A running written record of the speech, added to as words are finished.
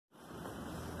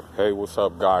Hey, what's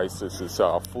up, guys? This is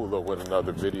Fula with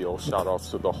another video. Shout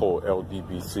outs to the whole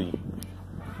LDBC.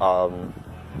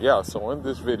 Yeah, so in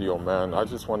this video, man, I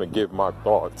just want to give my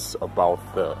thoughts about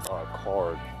the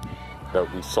card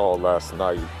that we saw last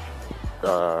night,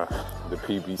 the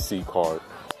PBC card.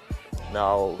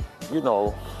 Now, you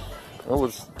know, it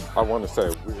was, I want to say,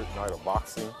 a weird night of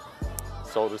boxing,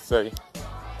 so to say.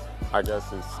 I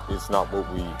guess it's not what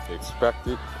we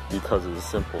expected because of the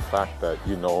simple fact that,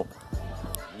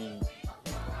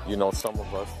 some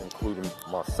of us, including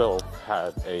myself,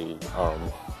 had a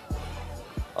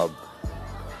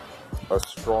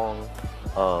strong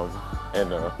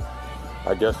and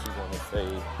I guess you want to say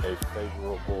a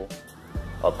favorable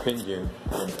opinion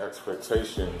and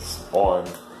expectations on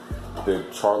the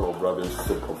Charlo brothers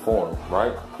to perform,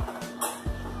 right?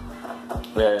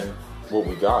 And what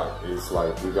we got is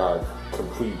we got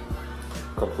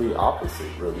complete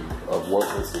opposite, really, of what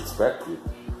was expected.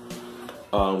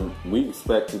 We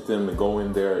expected them to go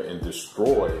in there and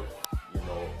destroy,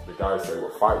 the guys they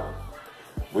were fighting.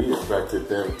 We expected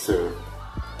them to,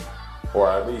 or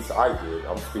at least I did,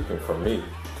 I'm speaking for me.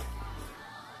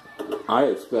 I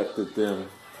expected them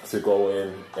to go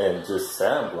in and just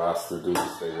sandblast the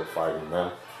dudes they were fighting,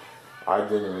 man. I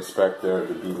didn't expect there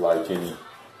to be any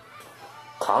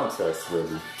contest,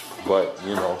 really. But,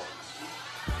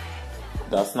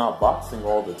 that's not boxing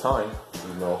all the time,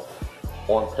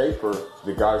 On paper,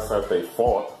 the guys that they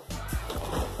fought,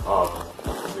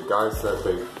 the guys that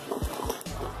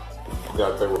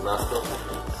they were matched up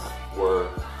against were,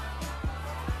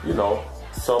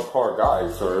 subpar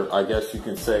guys, or I guess you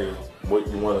can say what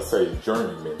you want to say,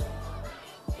 journeymen.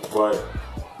 But,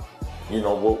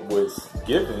 what was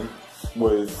given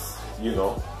was,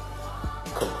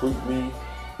 completely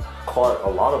caught a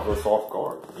lot of us off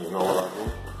guard. You know what I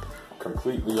mean?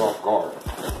 Completely off guard.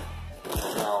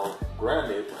 Now,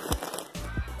 granted,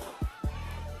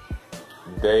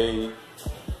 the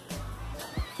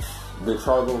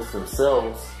Charlos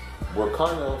themselves were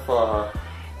kind of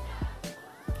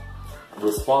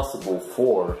responsible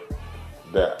for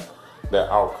that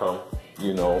outcome,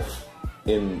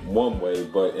 in one way,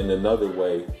 but in another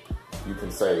way, you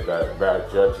can say that bad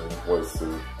judging was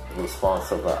the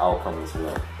response of the outcome as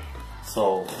well.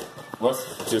 So let's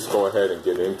just go ahead and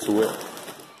get into it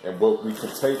and what we can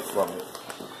take from it.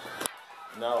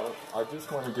 Now, I just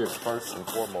want to get first and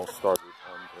foremost started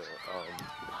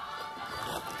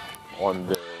on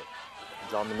the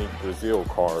Dominique Brazil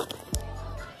card.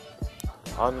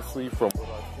 Honestly, from what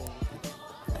I've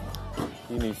seen,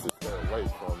 he needs to stay away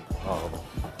from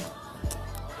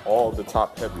all the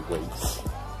top heavyweights.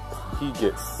 He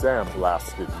gets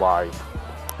sandblasted by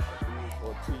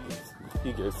Ortiz.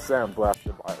 He gets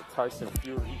sandblasted by Tyson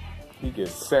Fury. He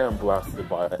gets sandblasted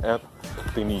by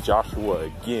Anthony Joshua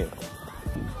again.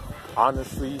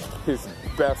 Honestly, his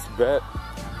best bet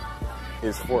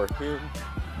is for him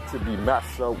to be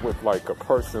matched up with a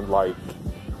person like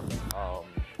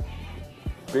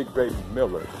Big Baby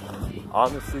Miller.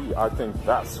 Honestly, I think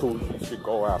that's who he should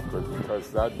go after,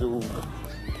 because that dude,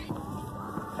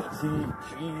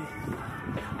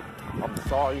 I'm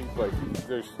sorry, but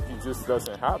he just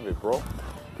doesn't have it, bro.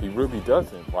 He really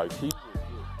doesn't.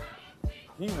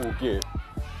 He will get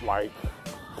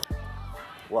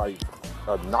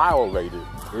annihilated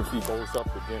if he goes up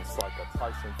against a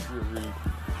Tyson Fury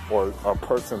or a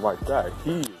person like that.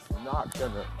 He is not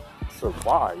gonna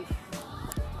survive.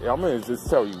 I'm gonna just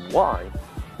tell you why.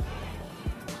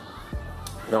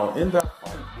 Now, in that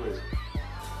fight with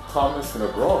Thomas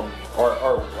Negron,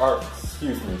 or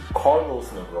excuse me, Carlos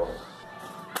Negron,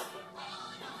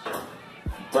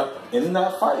 but in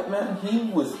that fight, man, he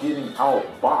was getting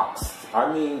outboxed.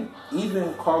 I mean,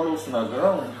 even Carlos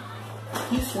Negron,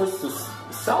 he switched to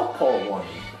southpaw on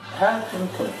him, had him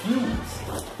confused,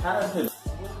 had him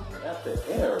swinging at the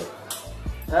air,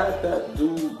 had that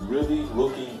dude really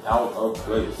looking out of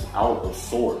place, out of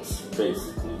sorts,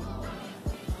 basically.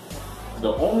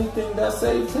 The only thing that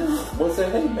saved him was a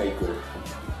haymaker.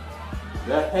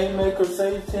 That haymaker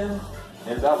saved him,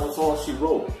 and that was all she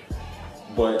wrote.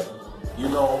 But,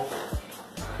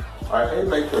 a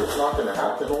haymaker is not going to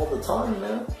happen all the time,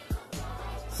 man.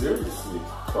 Seriously,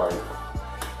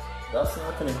 that's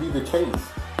not going to be the case.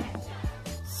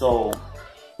 So,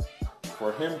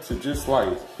 for him to just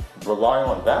rely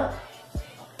on that,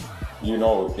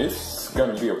 it's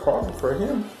going to be a problem for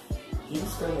him.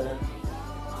 He's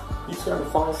gonna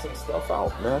find some stuff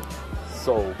out, man.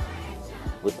 So,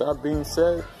 with that being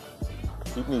said,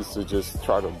 he needs to just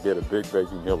try to get a Big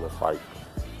Baby Miller fight.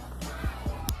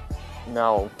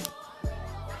 Now,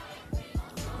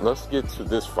 let's get to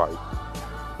this fight,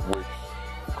 which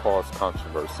caused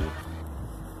controversy.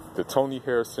 the Tony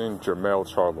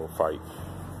Harrison-Jermell Charlo fight.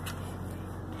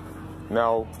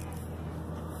 Now,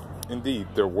 indeed,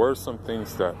 there were some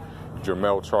things that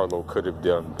Jermell Charlo could have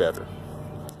done better.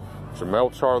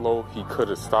 Jermell Charlo, he could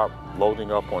have stopped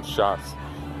loading up on shots.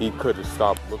 He could have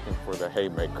stopped looking for the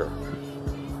haymaker.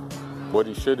 What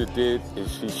he should have did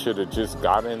is he should have just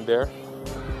got in there,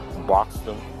 boxed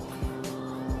him,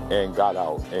 and got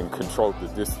out and controlled the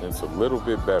distance a little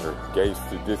bit better, gauged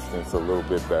the distance a little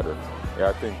bit better. And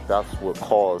I think that's what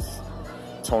caused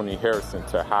Tony Harrison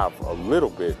to have a little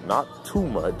bit, not too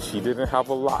much. He didn't have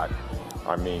a lot.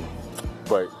 I mean,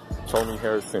 but Tony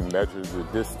Harrison measured the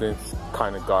distance,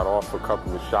 kind of got off a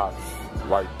couple of shots,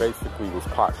 like basically was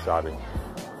pot shotting.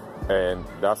 And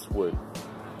that's what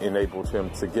enabled him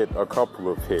to get a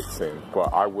couple of hits in.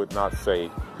 But I would not say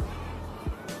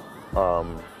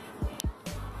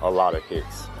a lot of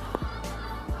hits.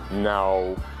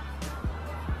 Now,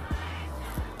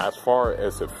 as far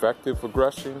as effective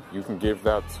aggression, you can give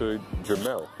that to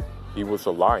Jermell. He was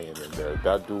a lion in there.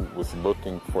 That dude was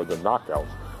looking for the knockout.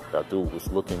 That dude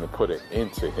was looking to put it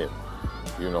into him.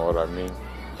 You know what I mean?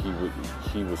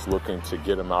 He was looking to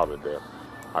get him out of there.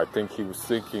 I think he was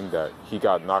thinking that he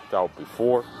got knocked out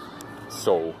before,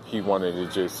 so he wanted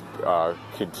to just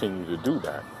continue to do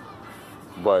that.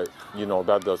 But, you know,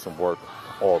 that doesn't work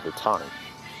all the time.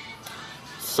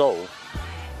 So,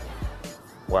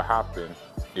 what happened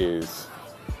is,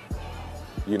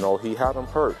 you know, he had him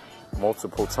hurt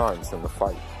multiple times in the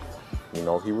fight. You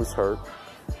know, he was hurt.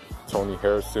 Tony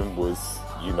Harrison was,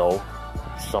 you know,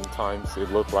 sometimes it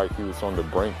looked like he was on the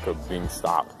brink of being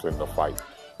stopped in the fight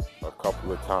a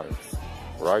couple of times,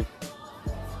 right?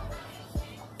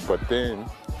 But then,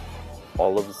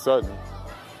 all of a sudden,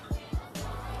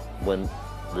 when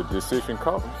the decision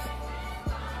comes,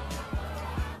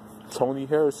 Tony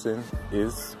Harrison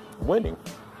is winning.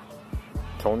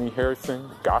 Tony Harrison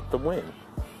got the win.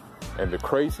 And the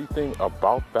crazy thing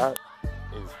about that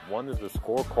is one of the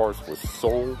scorecards was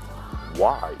so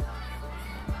wide.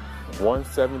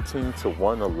 117 to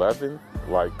 111.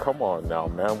 Like, come on now,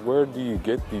 man. Where do you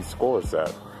get these scores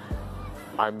at?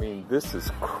 I mean, this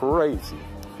is crazy.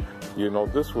 You know,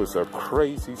 this was a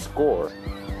crazy score.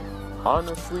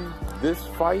 Honestly, this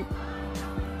fight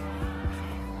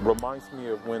reminds me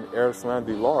of when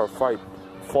Erislandy Lara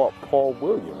fought Paul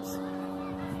Williams.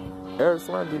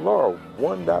 Erislandy Lara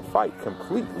won that fight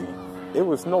completely. It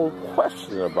was no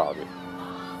question about it.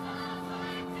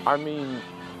 I mean,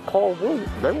 Paul Williams,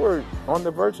 they were on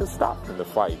the verge of stopping the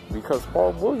fight because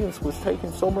Paul Williams was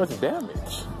taking so much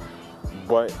damage.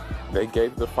 But they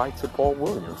gave the fight to Paul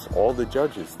Williams. All the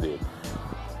judges did.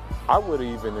 I would have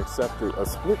even accepted a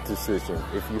split decision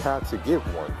if you had to give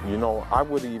one. You know, I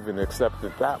would have even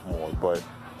accepted that more. But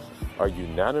a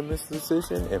unanimous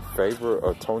decision in favor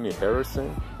of Tony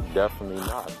Harrison? Definitely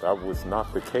not. That was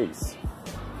not the case.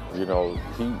 You know,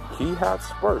 he had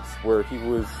spurts where he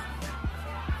was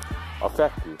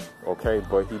effective, okay?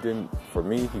 But he didn't, for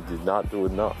me, he did not do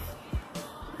enough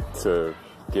to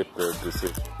get the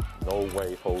decision. No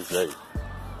way, Jose.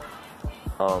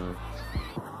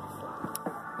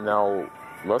 Now,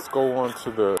 let's go on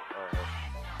to the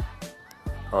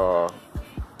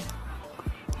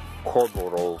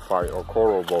Korobov fight, or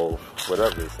Korobov,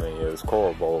 whatever his name is,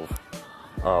 Korobov,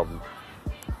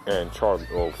 and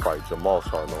Charlo fight, Jermell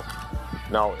Charlo.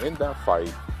 Now, in that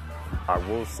fight, I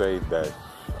will say that,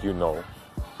 you know,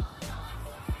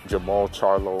 Jermell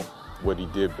Charlo, what he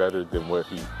did better than what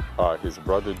his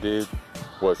brother did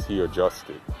was he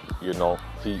adjusted. You know,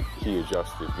 he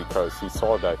adjusted because he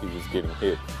saw that he was getting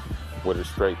hit with a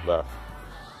straight left.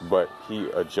 But he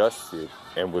adjusted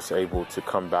and was able to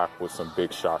come back with some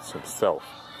big shots himself.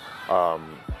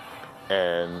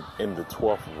 And in the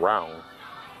 12th round,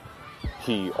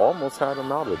 he almost had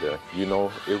him out of there. You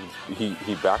know,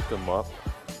 he backed him up.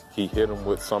 He hit him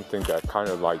with something that kind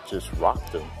of like just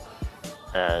rocked him.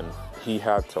 And he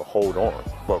had to hold on.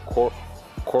 But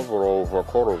Korobov,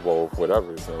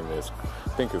 whatever his name is, I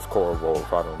think it's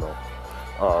Korobov, I don't know.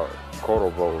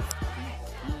 Korobov,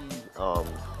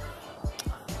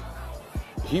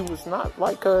 he was not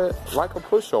like a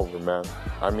pushover, man.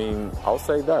 I mean, I'll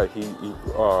say that he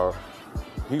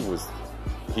was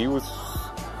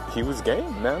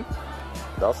game, man.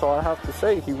 That's all I have to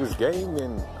say. He was game,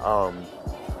 and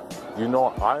you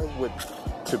know, I would,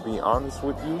 to be honest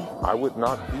with you, I would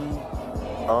not be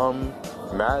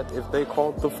mad if they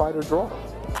called the fight a draw.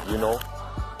 You know,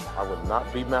 I would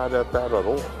not be mad at that at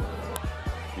all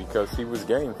because he was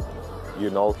game. You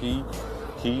know, he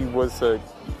was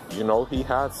you know, he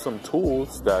had some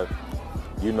tools that,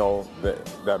 you know,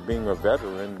 that being a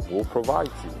veteran will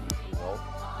provide you. You know,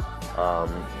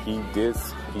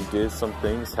 he did some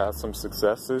things, had some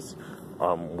successes,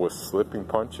 was slipping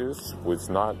punches, was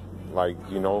not like,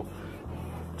 you know,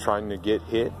 trying to get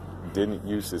hit, didn't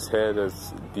use his head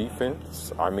as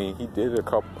defense. I mean, he did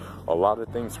a lot of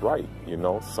things right, you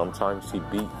know. Sometimes he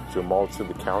beat Jamal to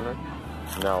the counter.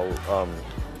 Now,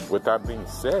 with that being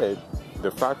said,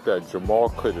 the fact that Jamal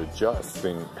could adjust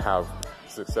and have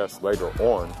success later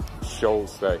on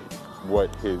shows that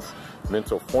what his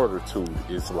mental fortitude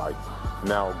is like.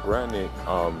 Now, granted,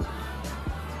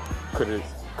 could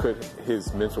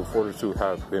his mental fortitude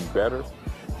have been better?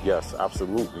 Yes,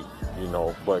 absolutely. You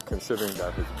know, but considering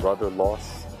that his brother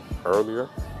lost earlier,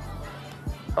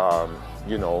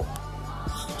 you know,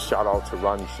 shout out to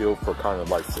Ronnie Shield for kind of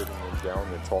like sitting him down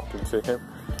and talking to him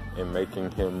and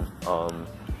making him,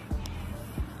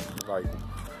 like,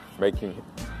 making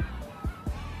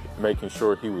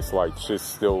sure he was like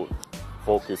just still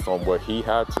focused on what he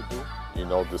had to do, you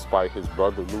know, despite his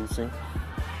brother losing.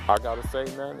 I gotta say,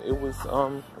 man, it was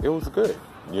good,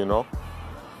 you know.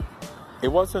 It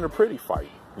wasn't a pretty fight,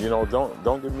 you know.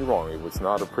 Don't get me wrong. It was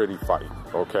not a pretty fight,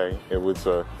 okay. It was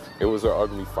an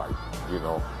ugly fight, you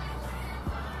know.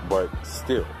 But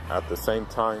still, at the same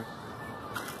time,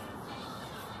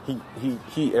 he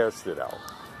edged it out.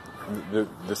 The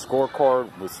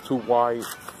scorecard was too wide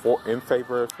in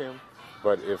favor of him,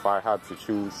 but if I had to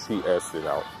choose, he edged it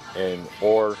out. And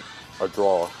or a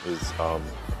draw is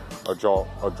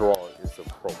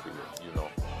appropriate, you know.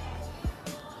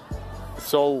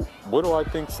 So what do I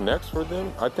think's next for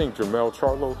them? I think Jermell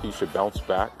Charlo, he should bounce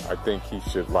back. I think he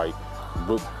should like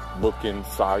look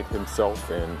inside himself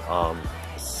and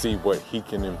see what he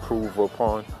can improve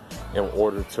upon in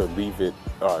order to leave it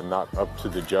not up to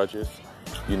the judges,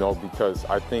 you know, because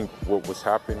I think what was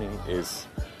happening is,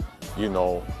 you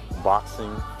know,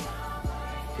 boxing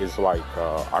is like,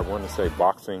 I want to say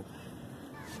boxing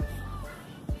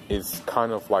is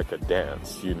kind of like a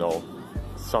dance, you know.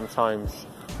 Sometimes,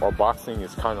 or boxing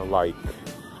is kind of like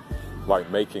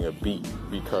making a beat,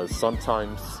 because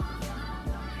sometimes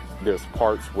there's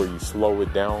parts where you slow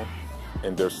it down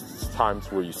and there's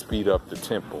times where you speed up the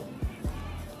tempo.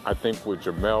 I think with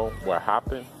Jermell, what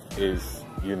happened is,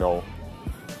 you know,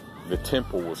 the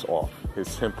tempo was off.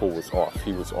 His tempo was off.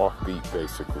 He was off beat,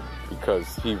 basically,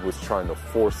 because he was trying to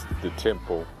force the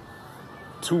tempo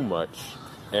too much,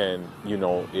 and, you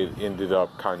know, it ended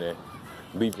up kind of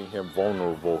leaving him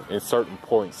vulnerable in certain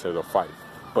points of the fight,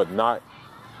 but not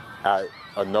at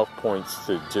enough points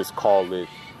to just call it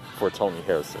for Tony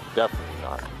Harrison.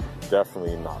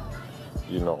 Definitely not,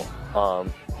 you know.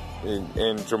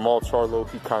 And Jamal Charlo,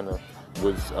 he kind of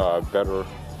was better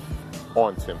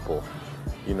on tempo,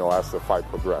 you know, as the fight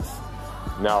progressed.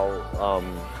 Now,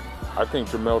 I think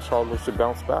Jermell Charlo should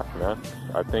bounce back, man.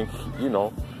 I think, you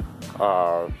know,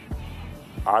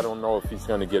 I don't know if he's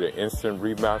going to get an instant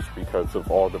rematch because of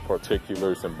all the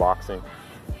particulars in boxing.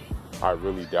 I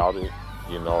really doubt it.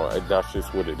 You know, that's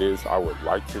just what it is. I would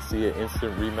like to see an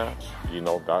instant rematch. You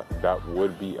know, that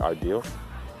would be ideal.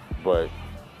 But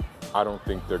I don't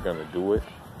think they're going to do it.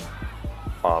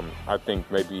 I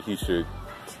think maybe he should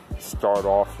start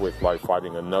off with, like,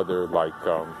 fighting another, like,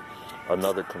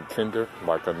 another contender,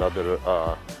 like another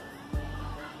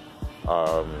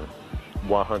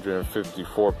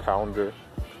 154-pounder.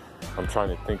 I'm trying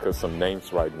to think of some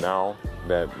names right now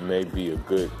that may be a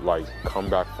good, like,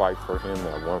 comeback fight for him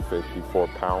at 154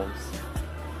 pounds.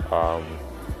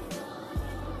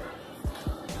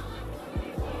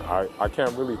 I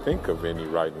can't really think of any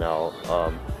right now.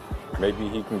 Maybe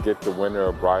he can get the winner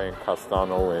of Brian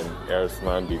Castano and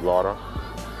Erislan de Lara.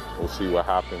 We'll see what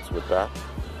happens with that.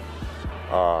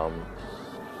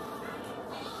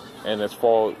 And as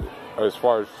far as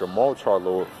Jamal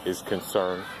Charlo is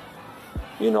concerned,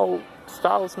 you know,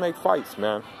 styles make fights,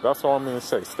 man. That's all I'm going to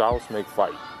say. Styles make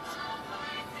fights.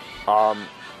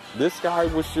 This guy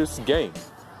was just game.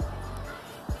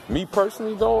 Me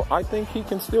personally, though, I think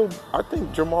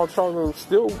Jamal Charlo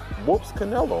still whoops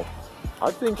Canelo. I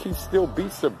think he still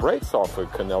beats the brakes off of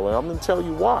Canelo, and I'm going to tell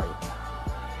you why.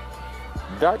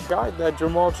 That guy that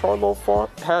Jamal Charlo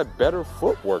fought had better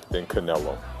footwork than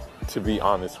Canelo, to be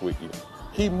honest with you.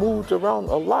 He moved around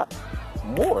a lot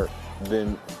more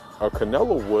than a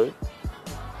Canelo would.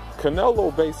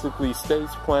 Canelo basically stays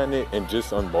planted and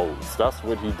just unloads. That's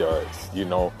what he does, you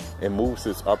know, and moves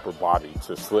his upper body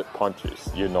to slip punches,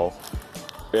 you know.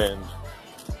 And,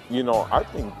 you know, I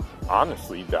think,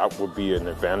 honestly, that would be an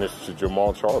advantage to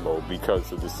Jamal Charlo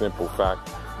because of the simple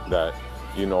fact that,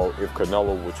 you know, if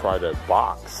Canelo would try to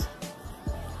box,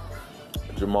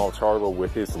 Jamal Charlo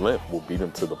with his length will beat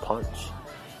him to the punch.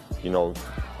 You know,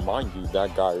 mind you,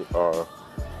 that guy,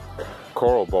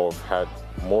 Korobov had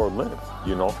more length,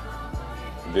 you know.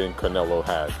 than Canelo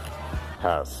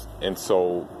has. And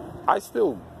so I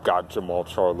still got Jamal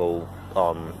Charlo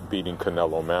beating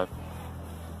Canelo, man.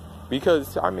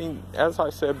 Because, I mean, as I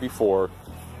said before,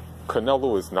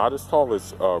 Canelo is not as tall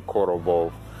as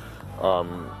Korobov.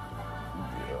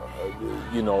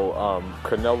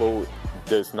 Canelo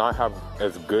does not have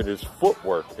as good as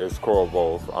footwork as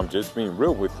Korobov. I'm just being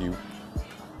real with you.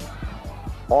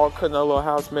 All Canelo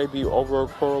has maybe over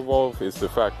Korobov is the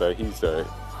fact that he's a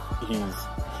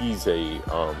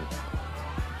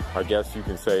I guess you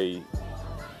can say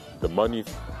the money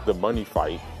fight, the money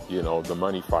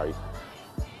fight.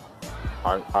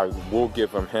 I will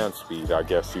give him hand speed. I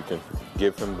guess you can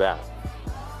give him that.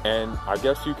 And I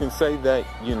guess you can say that,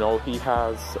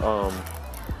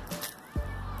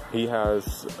 he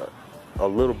has a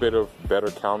little bit of better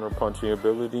counter-punching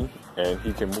ability, and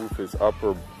he can move his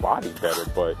upper body better.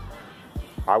 But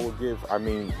I would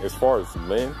as far as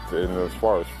length and as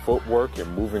far as footwork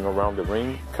and moving around the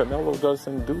ring, Canelo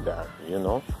doesn't do that,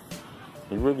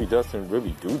 He really doesn't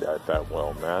do that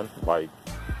well, man. Like,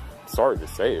 sorry to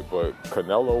say it, but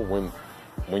Canelo,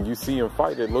 when you see him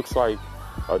fight, it looks like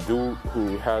a dude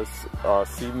who has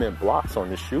cement blocks on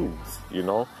his shoes,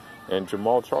 And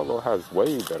Jamal Charlo has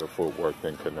way better footwork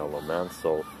than Canelo, man.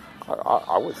 So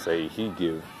I would say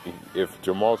if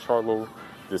Jamal Charlo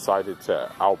decided to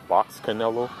outbox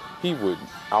Canelo, he would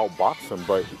outbox him,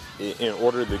 but in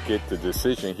order to get the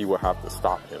decision, he would have to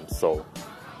stop him. So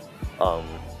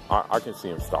I can see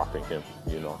him stopping him, I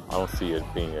don't see it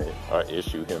being an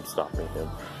issue, him stopping him.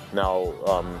 Now,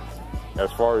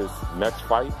 as far as next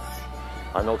fights,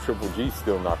 I know Triple G's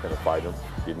still not going to fight him,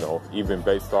 even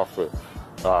based off of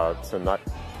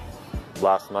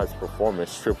last night's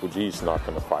performance, Triple G's not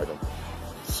going to fight him.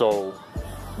 So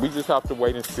we just have to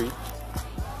wait and see.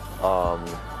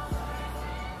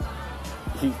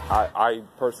 I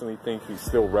personally think he's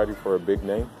still ready for a big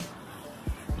name,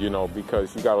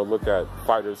 because you got to look at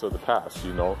fighters of the past,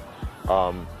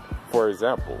 For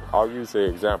example, I'll use the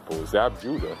example, Zab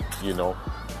Judah,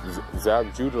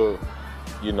 Zab Judah,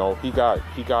 he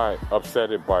got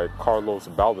upset by Carlos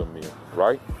Baldomir,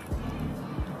 right?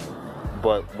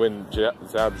 But when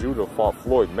Zab Judah fought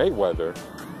Floyd Mayweather,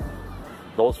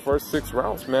 those first 6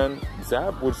 rounds, man,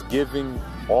 Zab was giving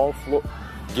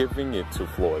it to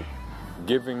Floyd,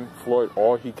 giving Floyd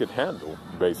all he could handle,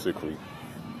 basically,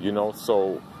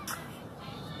 So,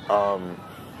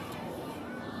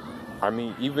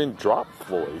 even dropped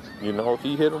Floyd,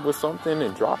 he hit him with something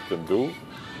and dropped him, dude.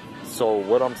 So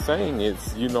what I'm saying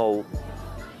is,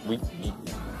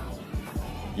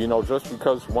 just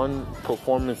because one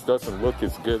performance doesn't look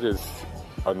as good as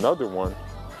another one,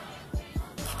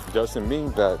 doesn't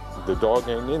mean that the dog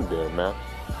ain't in there, man.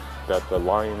 That the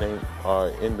lion ain't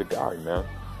in the guy, man.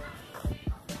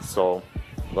 So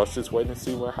let's just wait and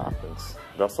see what happens.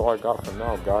 That's all I got for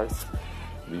now, guys.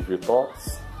 Leave your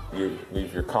thoughts.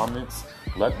 Leave your comments.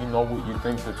 Let me know what you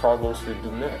think the Charlos should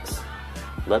do next.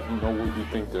 Let me know what you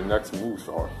think their next moves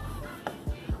are.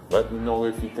 Let me know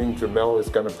if you think Jamel is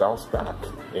going to bounce back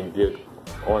and get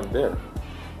on there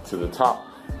to the top.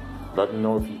 Let me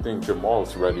know if you think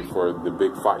Jamal's ready for the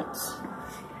big fights.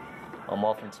 I'm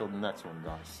off until the next one,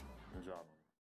 guys. Good job.